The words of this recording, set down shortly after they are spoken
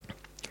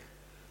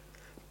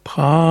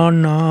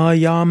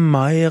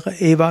Pranayamair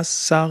eva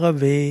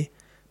sarve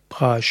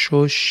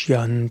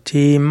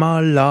prashushyanti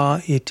mala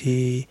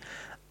iti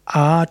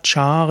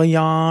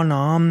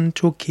acharyanam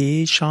tu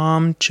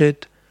kesham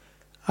chit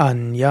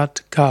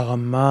anyat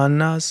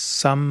karmana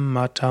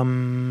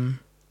sammatam.